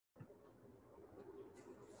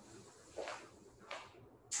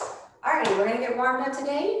right, we're gonna get warmed up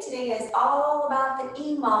today. Today is all about the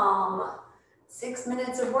EMOM. 6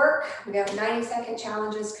 minutes of work. We got 90-second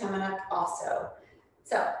challenges coming up also.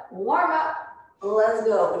 So warm up, let's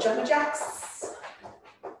go. Jumping jacks.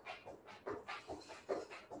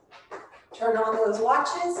 Turn on those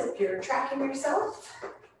watches if you're tracking yourself.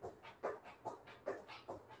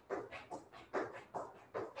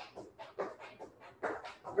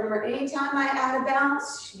 Remember, anytime I add a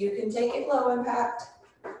bounce, you can take it low impact.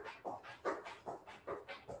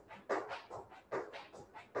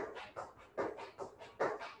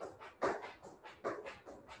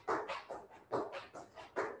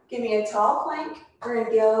 Give me a tall plank. We're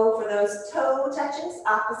gonna go for those toe touches,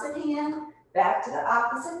 opposite hand, back to the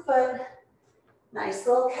opposite foot. Nice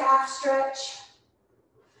little calf stretch.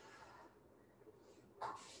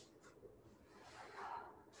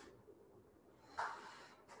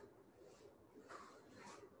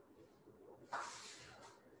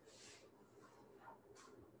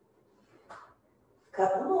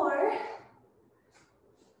 Couple more.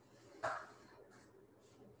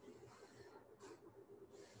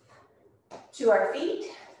 To our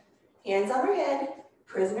feet, hands on our head,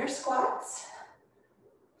 prisoner squats.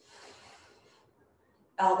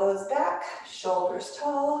 Elbows back, shoulders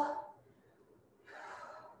tall.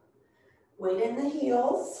 Weight in the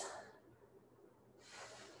heels.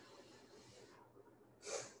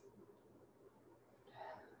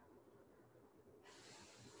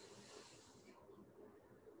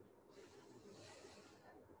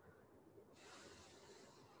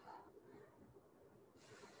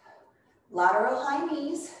 Lateral high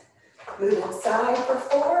knees. Move inside for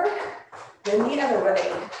 4, then the other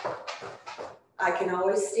way. I can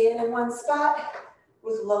always stand in one spot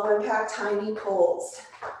with low impact high knee pulls.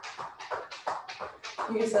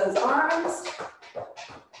 Use those arms.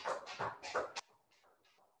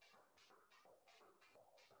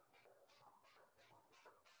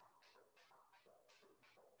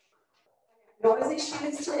 Noisy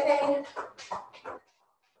shoes today.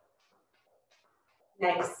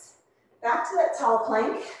 Nice. Back to that tall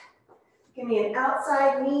plank. Give me an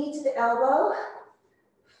outside knee to the elbow.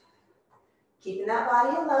 Keeping that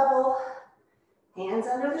body level. Hands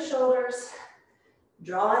under the shoulders.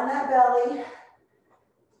 Draw in that belly.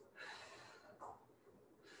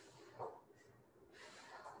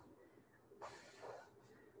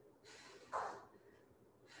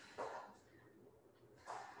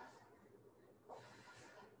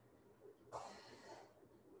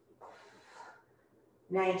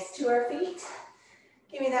 Nice, to our feet.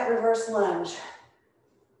 Give me that reverse lunge.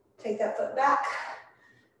 Take that foot back.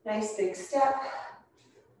 Nice big step.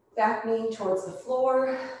 Back knee towards the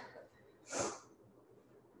floor.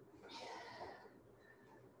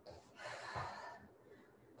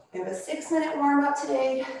 We have a 6-minute warm up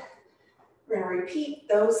today. We're going to repeat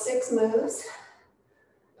those 6 moves.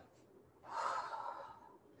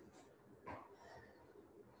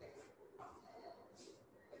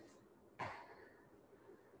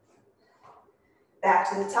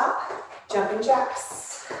 Back to the top, jumping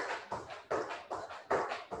jacks.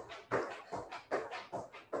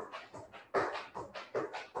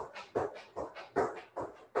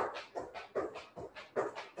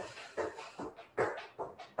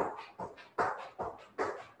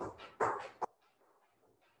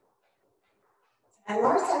 And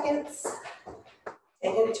more seconds.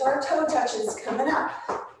 Taking it to our toe touches coming up.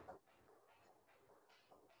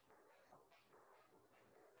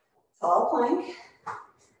 Tall plank.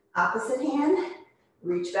 Opposite hand,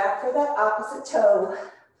 reach back for that opposite toe.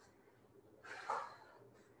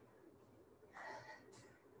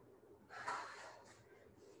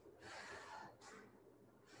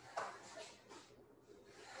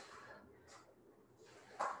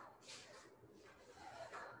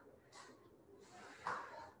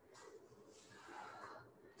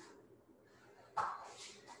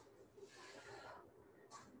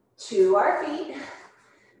 To our feet,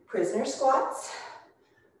 prisoner squats.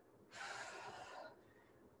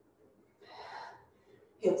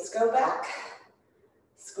 Hips go back,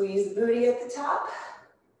 squeeze the booty at the top,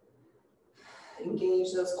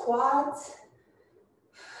 engage those quads.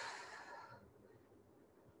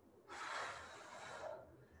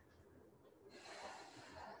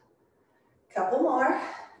 Couple more.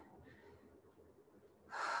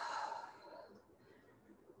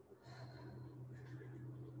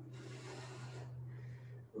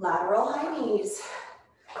 Lateral high knees.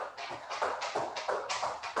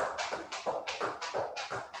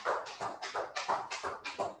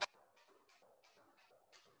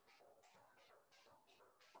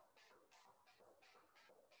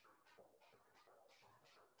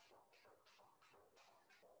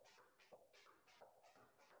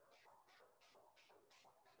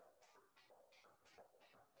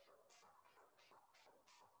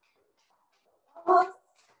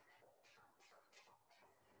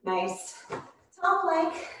 Nice. Top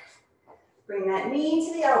plank. Bring that knee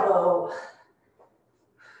to the elbow.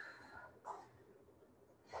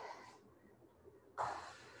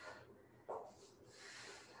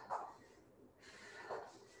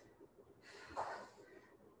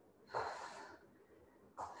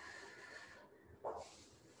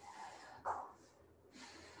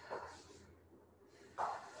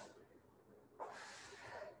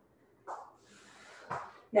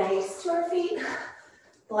 Nice to our feet.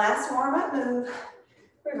 Last warm-up move,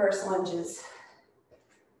 reverse lunges.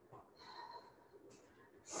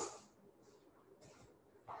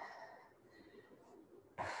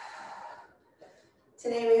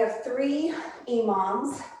 Today we have 3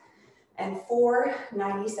 EMOMs and 4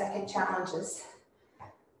 90-second challenges.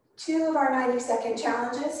 2 of our 90-second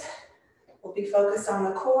challenges will be focused on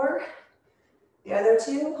the core. The other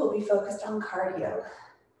 2 will be focused on cardio.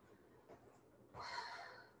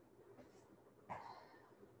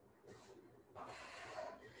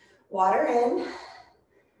 Water in.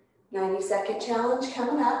 90-second challenge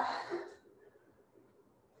coming up.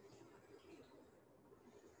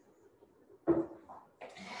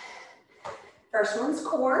 First one's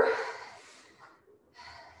core.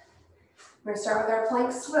 We're gonna start with our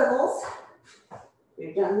plank swivels.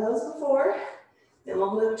 We've done those before. Then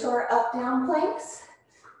we'll move to our up-down planks,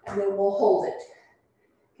 and then we'll hold it.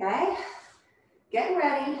 Okay? Getting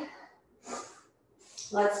ready.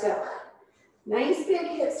 Let's go. Nice big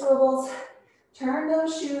hip swivels. Turn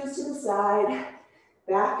those shoes to the side,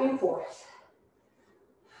 back and forth.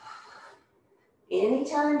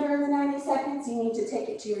 Anytime during the 90 seconds you need to take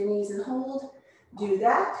it to your knees and hold, do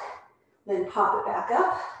that. Then pop it back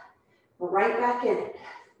up, right back in it.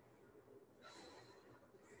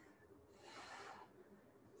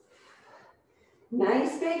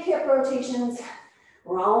 Nice big hip rotations.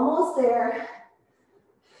 We're almost there.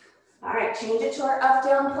 All right, change it to our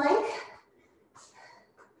up-down plank.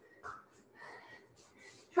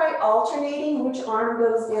 Try alternating which arm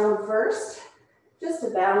goes down first, just to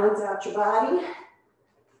balance out your body.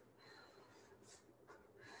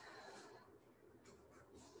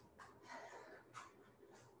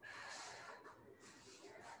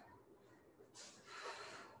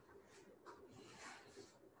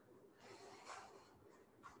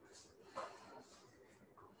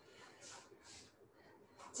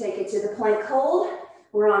 Take it to the plank hold.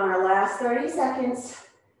 We're on our last 30 seconds.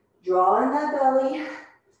 Draw in that belly.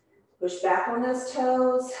 Push back on those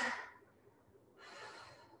toes.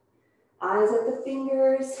 Eyes at the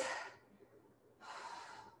fingers.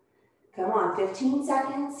 Come on, 15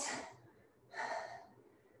 seconds.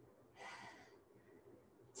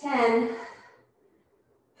 10.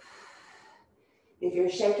 If you're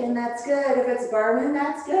shaking, that's good. If it's burning,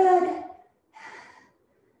 that's good.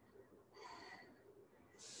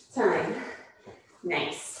 Time.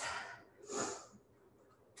 Nice.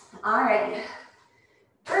 All right.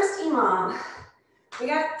 First EMOM. We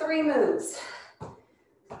got 3 moves.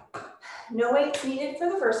 No weights needed for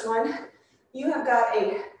the first one. You have got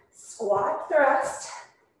a squat thrust,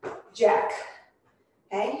 jack.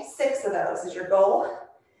 Okay, 6 of those is your goal.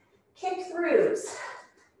 Kick throughs.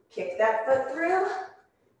 Kick that foot through.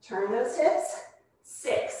 Turn those hips.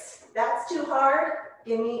 6. That's too hard.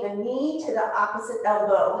 Give me a knee to the opposite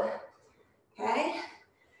elbow. Okay?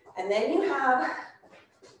 And then you have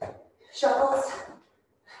shuffles.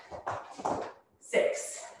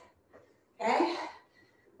 6. Okay?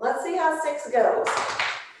 Let's see how 6 goes.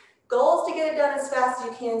 Goal is to get it done as fast as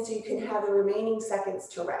you can so you can have the remaining seconds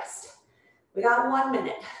to rest. We got 1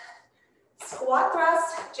 minute. Squat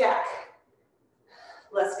thrust, jack.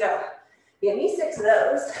 Let's go. Give me 6 of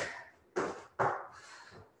those.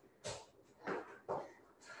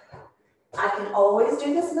 I can always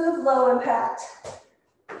do this move low impact.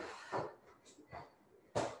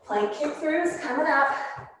 Plank kick throughs coming up.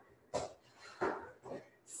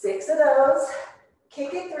 6 of those.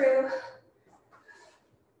 Kick it through.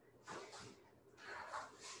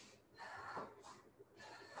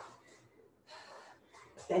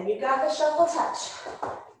 Then you got the shuffle touch.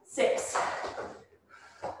 6.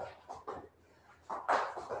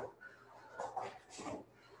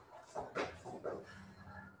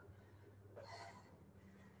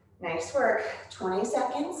 Nice work. 20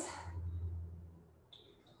 seconds.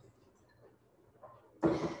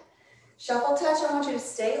 Shuffle touch, I want you to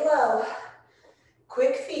stay low.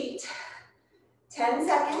 Quick feet. 10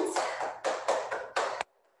 seconds.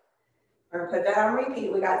 We're gonna put that on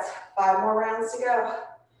repeat. We got 5 more rounds to go.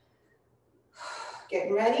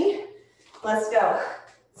 Getting ready. Let's go.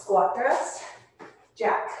 Squat thrust,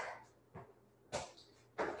 jack.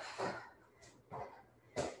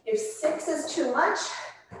 If 6 is too much,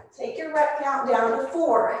 take your rep count down to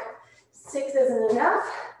 4. 6 isn't enough,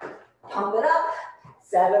 pump it up,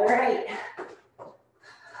 7 or 8.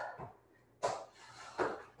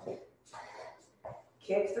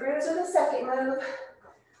 Kick throughs are the second move.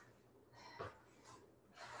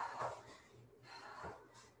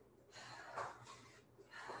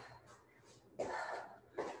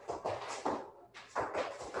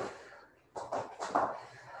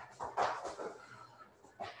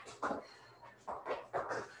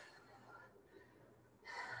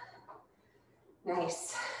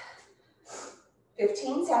 Nice.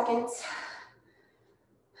 15 seconds.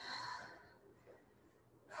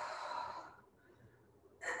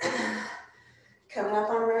 Coming up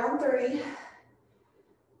on round 3.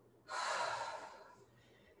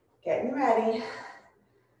 Getting ready.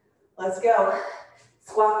 Let's go.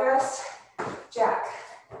 Squat thrust, jack.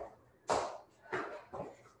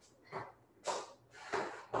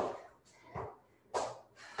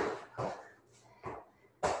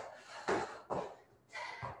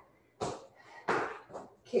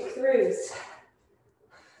 Kick throughs.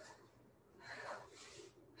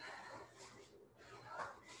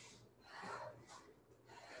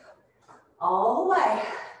 All the way.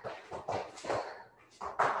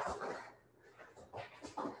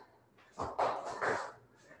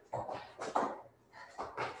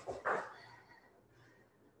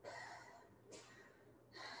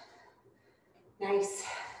 Nice.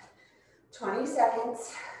 20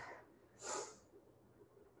 seconds.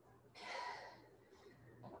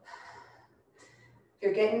 If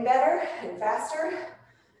you're getting better and faster,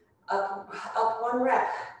 up 1 rep.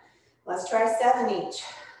 Let's try 7 each.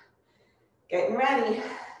 Getting ready.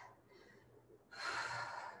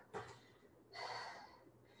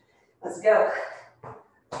 Let's go.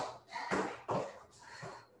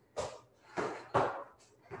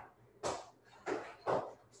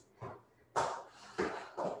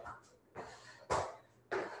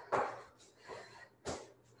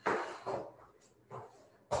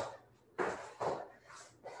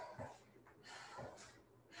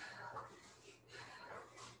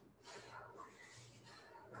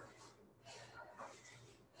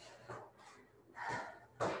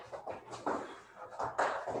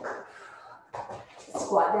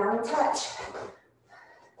 Squat down and touch.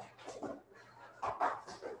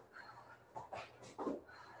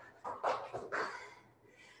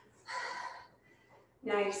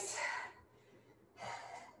 Nice.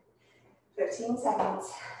 15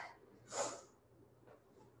 seconds.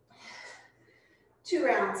 2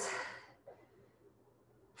 rounds.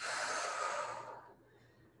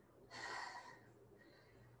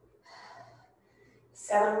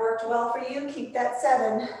 Seven worked well for you. Keep that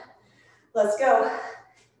 7. Let's go.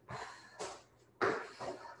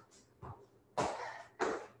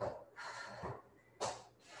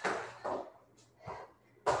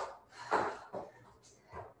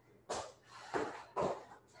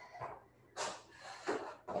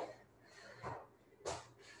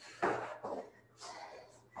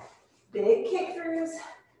 Big kick throughs.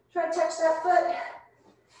 Try to touch that foot.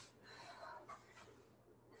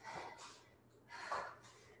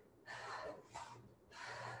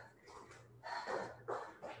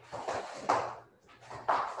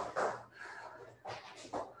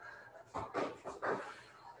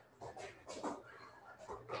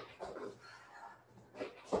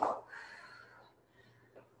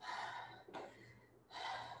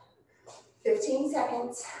 Fifteen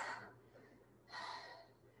seconds.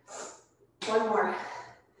 One more.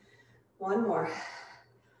 One more.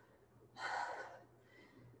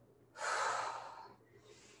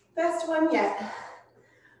 Best one yet.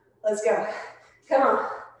 Let's go. Come on.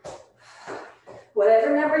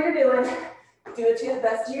 Whatever number you're doing, do it to the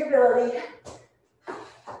best of your ability.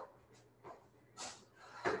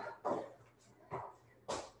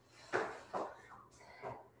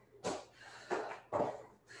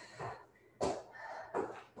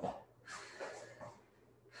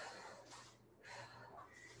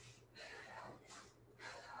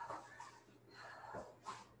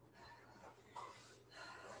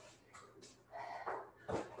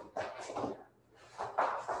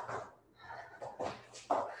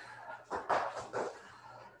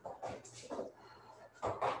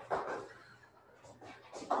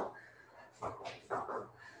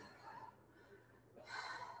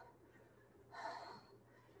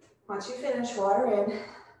 Once you finish, water in.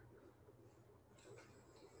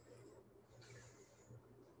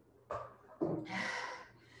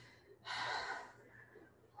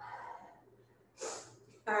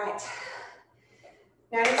 All right,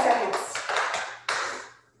 90 seconds.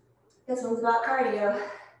 This one's about cardio.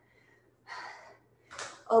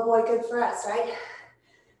 Oh boy, good for us, right?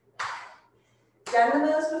 done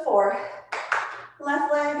the moves before.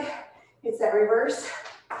 Left leg, it's that reverse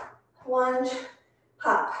lunge,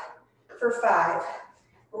 hop for 5.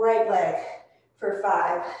 Right leg for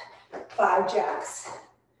 5. 5 jacks.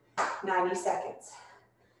 90 seconds.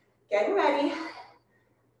 Getting ready.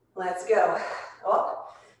 Let's go. Oh,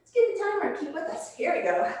 let's get the timer. Keep with us. Here we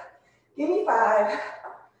go. Give me 5.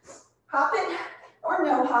 Hop it or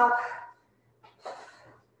no hop.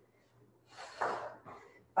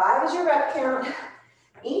 5 is your rep count.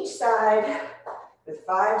 Each side with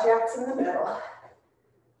 5 jacks in the middle.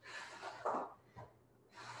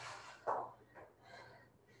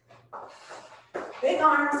 Big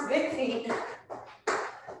arms, big feet.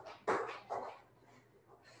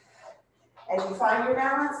 As you find your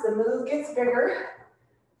balance, the move gets bigger.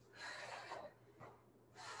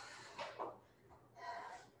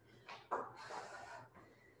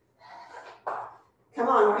 Come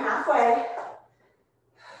on, we're halfway.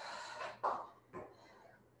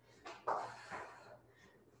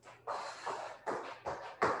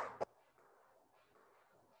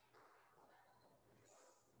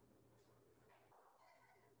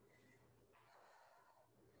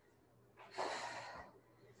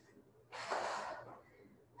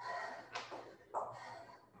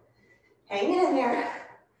 Hang in there.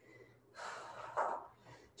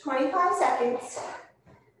 25 seconds.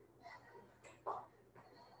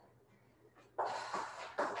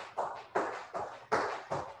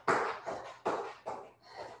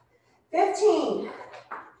 15.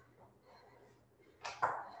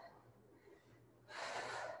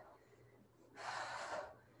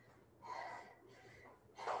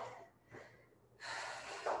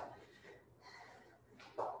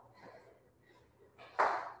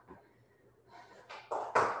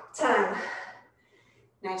 10.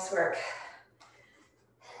 Nice work.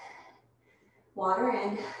 Water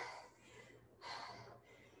in.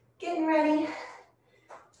 Getting ready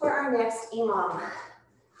for our next EMOM.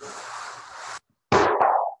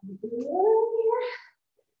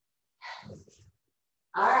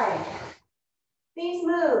 All right. These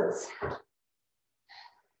moves,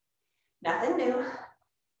 nothing new.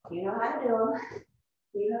 You know how to do them.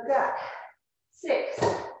 You have got 6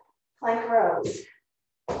 plank rows,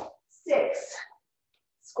 6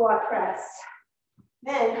 squat press,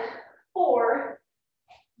 then 4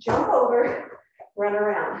 jump over, run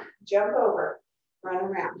around, jump over, run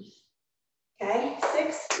around. Okay,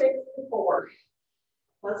 6, 6, and 4.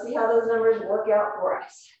 Let's see how those numbers work out for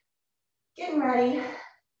us. Getting ready.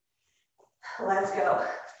 Let's go.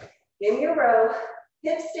 Give me a row.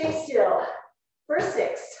 Hips stay still for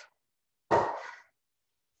 6.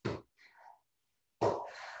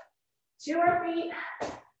 2 our feet.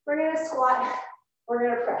 We're going to squat. We're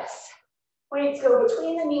going to press. Weights go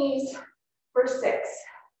between the knees for 6.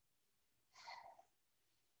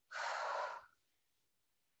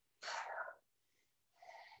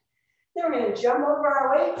 Then we're going to jump over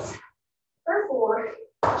our weights for 4.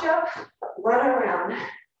 Jump, run around.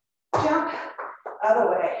 Jump,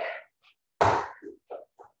 other way.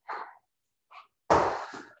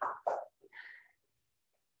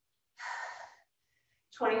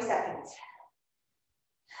 20 seconds.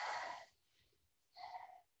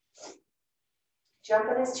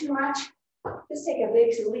 Jumping is too much. Just take a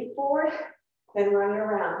big leap forward, then run it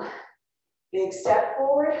around. Big step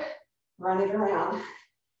forward, run it around.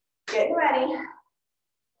 Getting ready.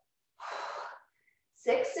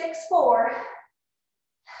 6, 6, 4.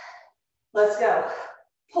 Let's go.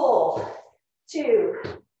 Pull. 2,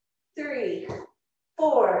 3,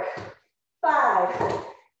 4, 5,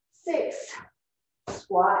 6.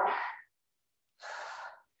 Squat.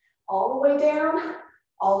 All the way down,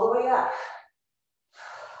 all the way up.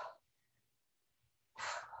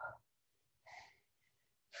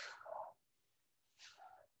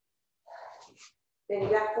 Then you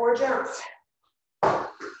got 4 jumps.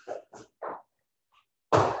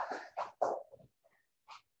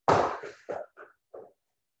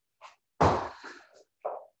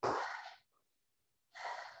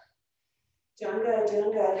 Doing good,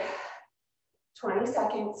 doing good. 20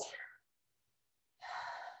 seconds.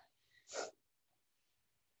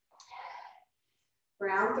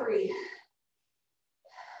 Round 3.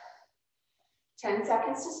 10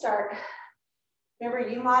 seconds to start. Remember,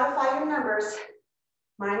 you modify your numbers.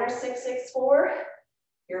 Mine are 6, 6, 4.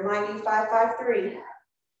 Your might be 5, 5, 3.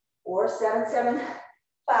 Or 7, 7,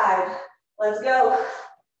 5. Let's go.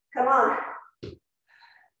 Come on.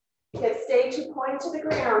 Hip stay to point to the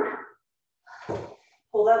ground.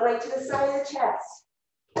 Pull that weight to the side of the chest.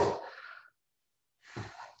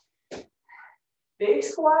 Big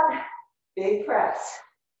squat, big press.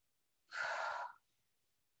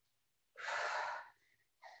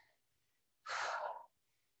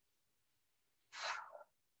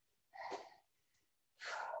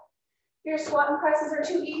 Your squat and presses are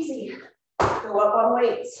too easy. Go up on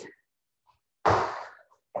weights.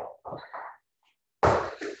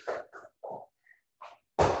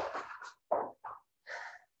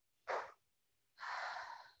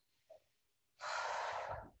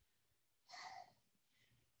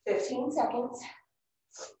 Fifteen seconds.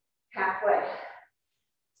 Halfway.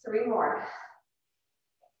 3 more.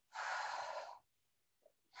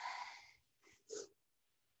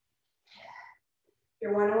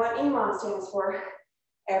 You're wondering what EMOM stands for.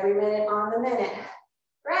 Every minute on the minute.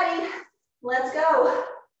 Ready? Let's go.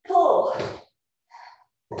 Pull.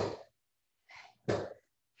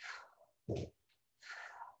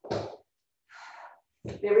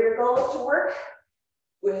 Maybe your goal is to work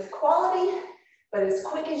with quality, but as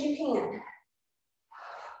quick as you can.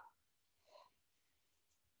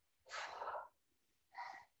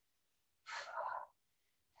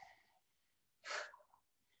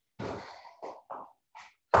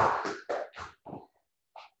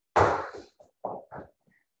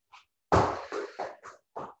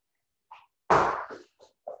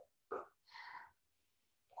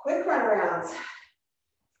 Quick run arounds.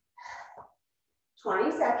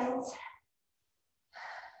 20 seconds.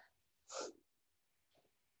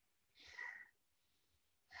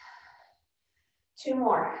 Two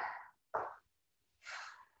more.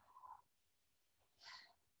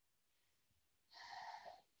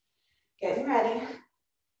 Getting ready.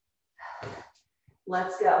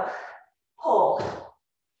 Let's go. Pull.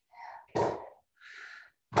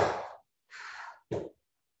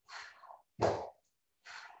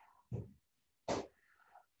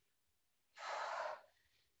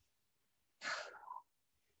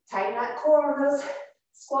 Tighten that core on those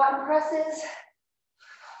squat and presses.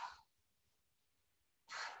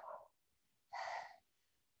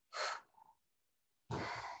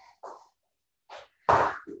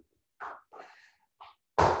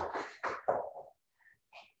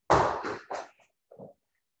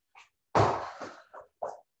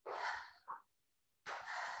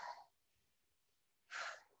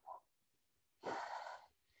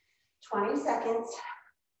 Twenty seconds.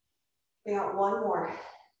 We got one more.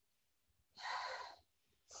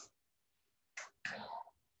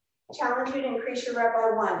 Challenge you to increase your rep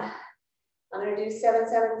by 1. I'm going to do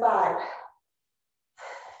 775.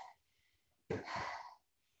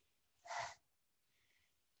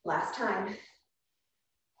 Last time.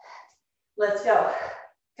 Let's go.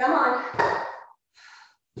 Come on.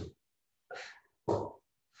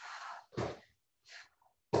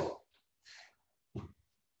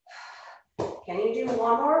 Can you do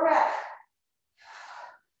one more rep?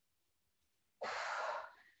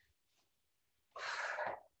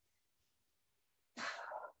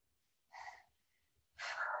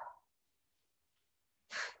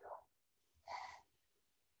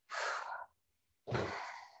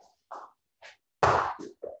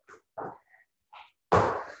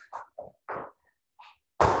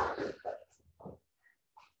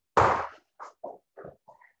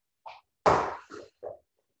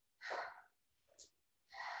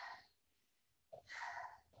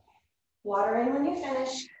 Water in when you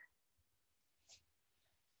finish.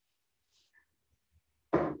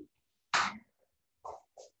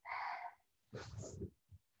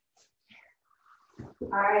 All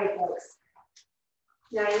right, folks.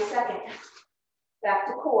 90 seconds. Back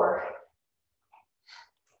to core.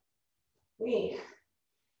 We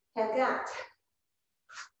have got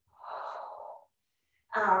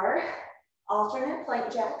our alternate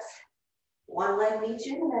plank jacks. One leg meets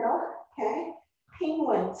you in the middle, okay?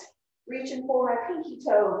 Penguins. Reaching for my pinky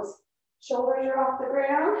toes. Shoulders are off the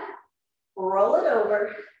ground. Roll it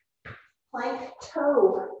over. Plank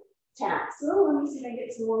toe taps. So let me see if I can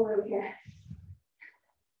get some more room here.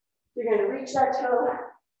 You're going to reach that toe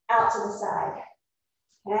out to the side.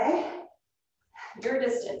 Okay? Your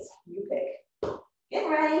distance, you pick. Get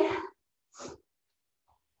ready.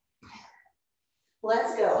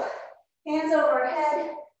 Let's go. Hands over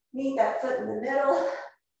head. Meet that foot in the middle.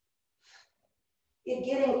 If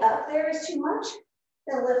getting up there is too much,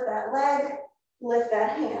 then lift that leg, lift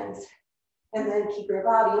that hands, and then keep your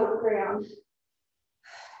body on the ground.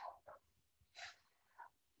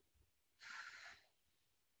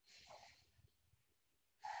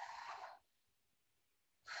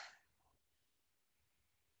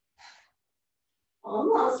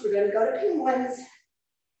 Almost, we're gonna go to penguins.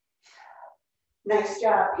 Nice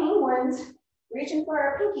job, penguins. Reaching for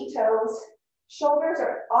our pinky toes. Shoulders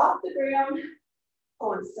are off the ground,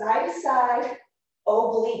 going side to side,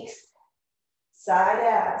 obliques, side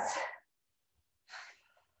abs.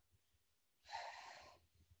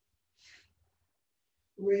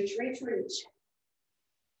 Reach, reach, reach.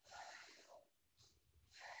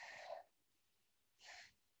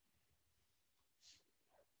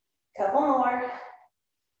 Couple more.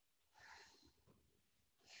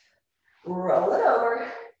 Roll it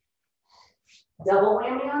over. Double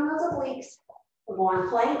whammy on those obliques. We're going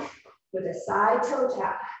plank with a side toe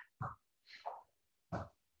tap.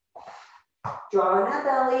 Draw in that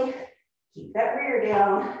belly. Keep that rear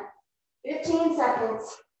down. 15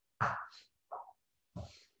 seconds.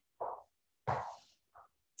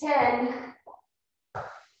 10.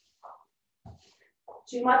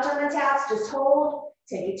 Too much on the taps, just hold.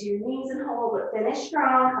 Take it to your knees and hold, but finish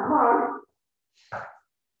strong. Come on.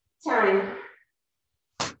 Time.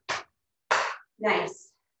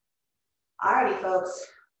 Nice. Alrighty, folks.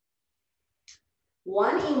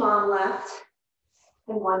 One EMOM left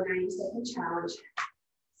and one 90-second challenge.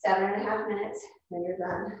 7.5 minutes, then you're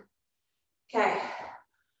done. Okay,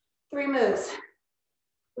 3 moves.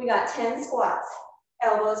 We got 10 squats.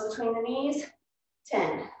 Elbows between the knees,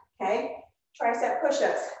 10, okay? Tricep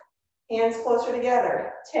push-ups, hands closer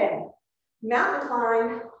together, 10. Mountain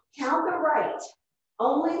climb, count the right.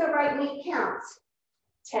 Only the right knee counts,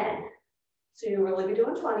 10. So you'll really be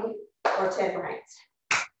doing 20 or 10 rights.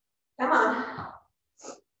 Come on.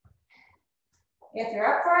 If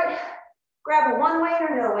you're up for it, grab a one weight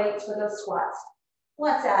or no weights for those squats.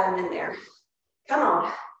 Let's add them in there. Come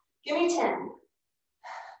on, give me 10.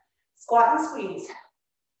 Squat and squeeze.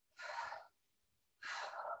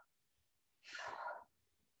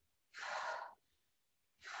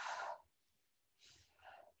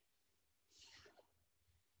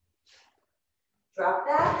 Drop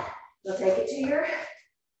that. You'll take it to your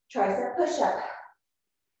tricep push-up.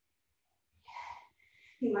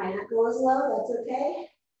 You might not go as low, that's okay.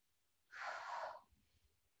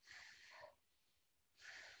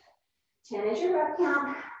 10 is your rep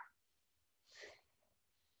count.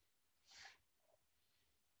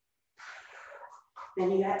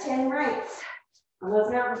 Then you got 10 rights on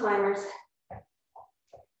those mountain climbers.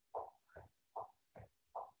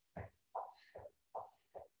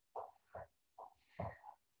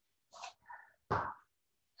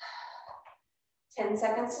 Ten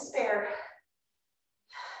seconds to spare.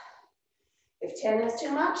 If 10 is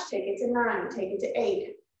too much, take it to 9, take it to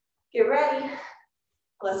 8. Get ready.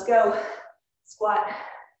 Let's go. Squat.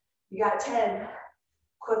 You got 10.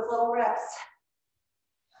 Quick little reps.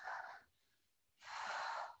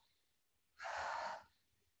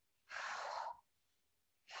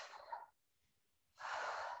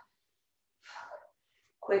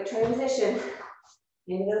 Quick transition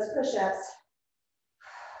into those push-ups.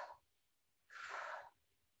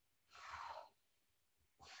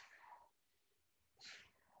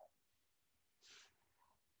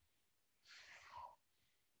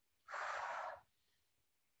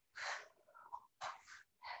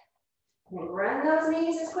 And run those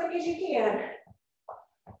knees as quick as you can.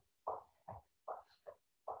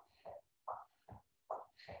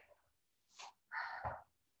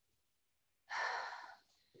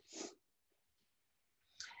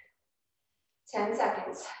 Ten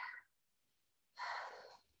seconds.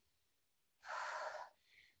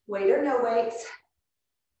 Weight or no weights,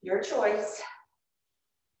 your choice.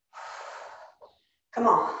 Come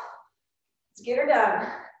on, let's get her done.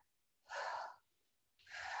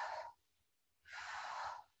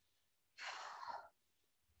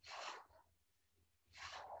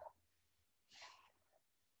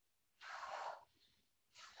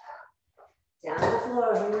 Down to the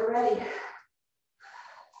floor when you're ready.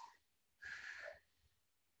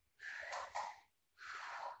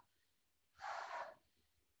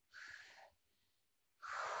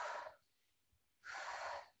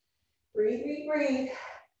 Breathe, breathe, breathe.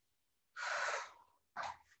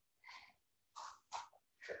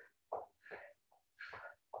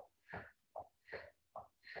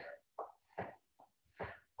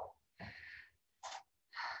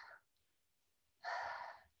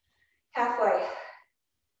 Halfway.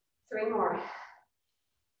 3 more.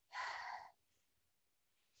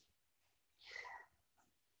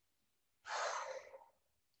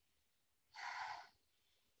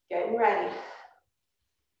 Getting ready.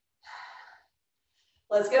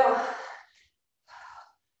 Let's go.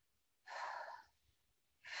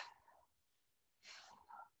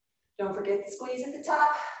 Don't forget the squeeze at the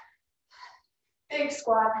top. Big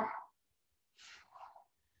squat.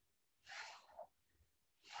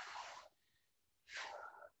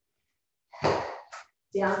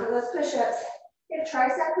 Down for those push-ups. If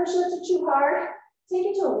tricep push-ups are too hard, take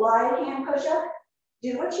it to a wide hand push-up.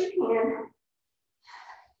 Do what you can.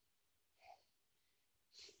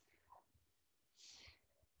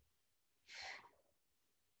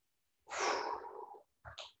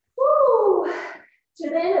 Woo! To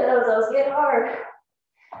the end of those get hard.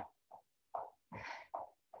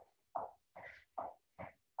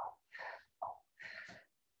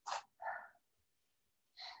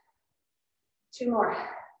 2 more.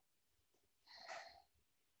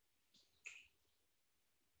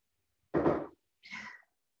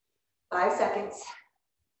 5 seconds.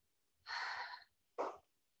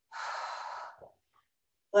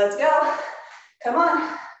 Let's go. Come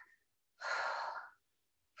on.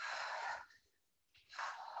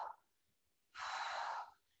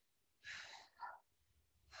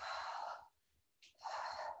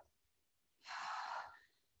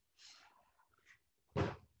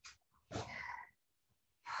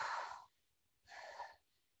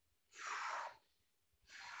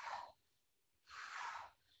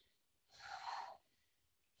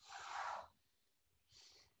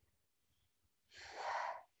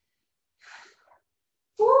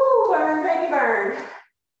 Woo, burn, baby, burn.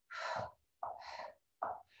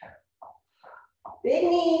 Big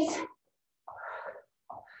knees.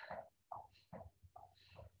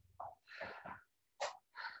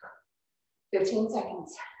 "15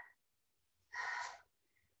 seconds.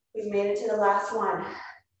 We've made it to the last one.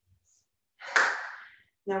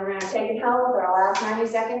 Now we're gonna take it home with our last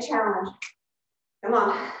 90-second challenge. Come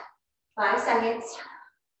on, 5 seconds.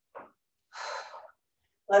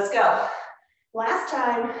 Let's go. Last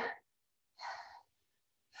time.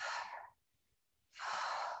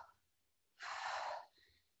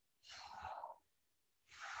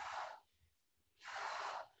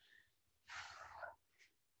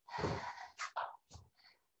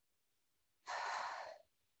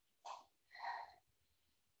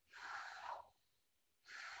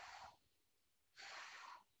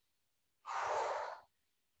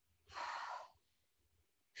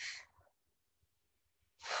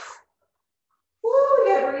 Woo, you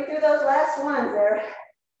gotta breathe through those last ones there.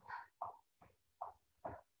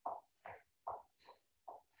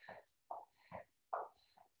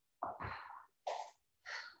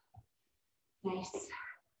 Nice.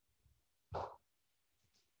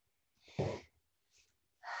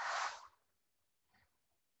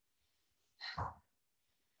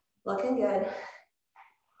 Looking good.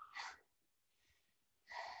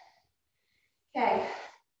 Okay,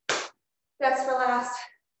 that's the last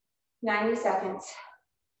 90 seconds.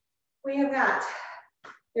 We have got,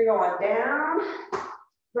 you're going down,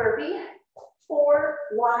 burpee, 4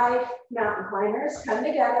 wide mountain climbers, come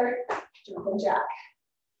together, jumping jack.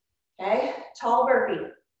 Okay, tall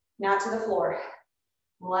burpee, not to the floor.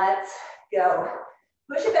 Let's go.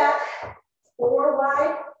 Push it back, 4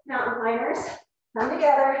 wide mountain climbers, come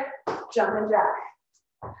together, jumping jack.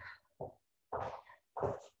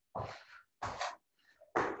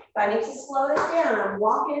 If I need to slow this down, I'm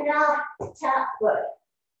walking it out, tap foot,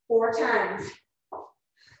 4 times.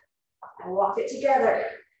 I walk it together.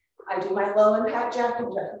 I do my low impact jack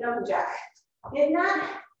and jumping jack. If not,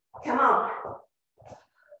 come on.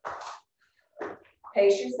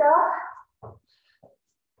 Pace yourself.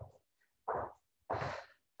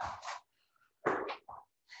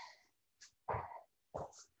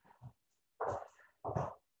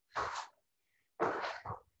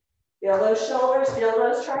 Feel those shoulders, feel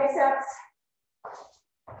those triceps.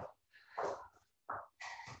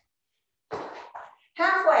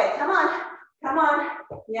 Halfway, come on, come on.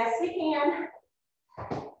 Yes, we can.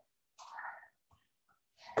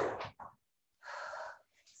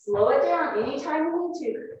 Slow it down anytime you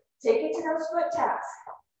need to. Take it to those foot taps.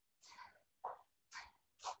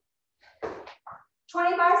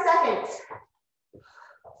 25 seconds.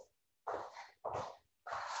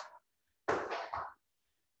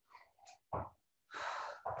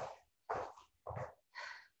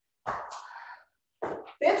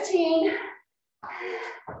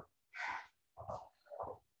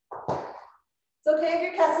 It's okay if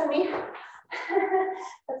you're cussing me.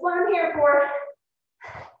 That's what I'm here for.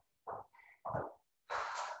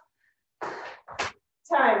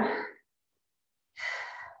 Time.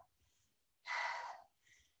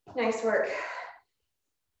 Nice work.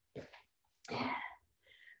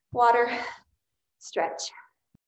 Water, stretch.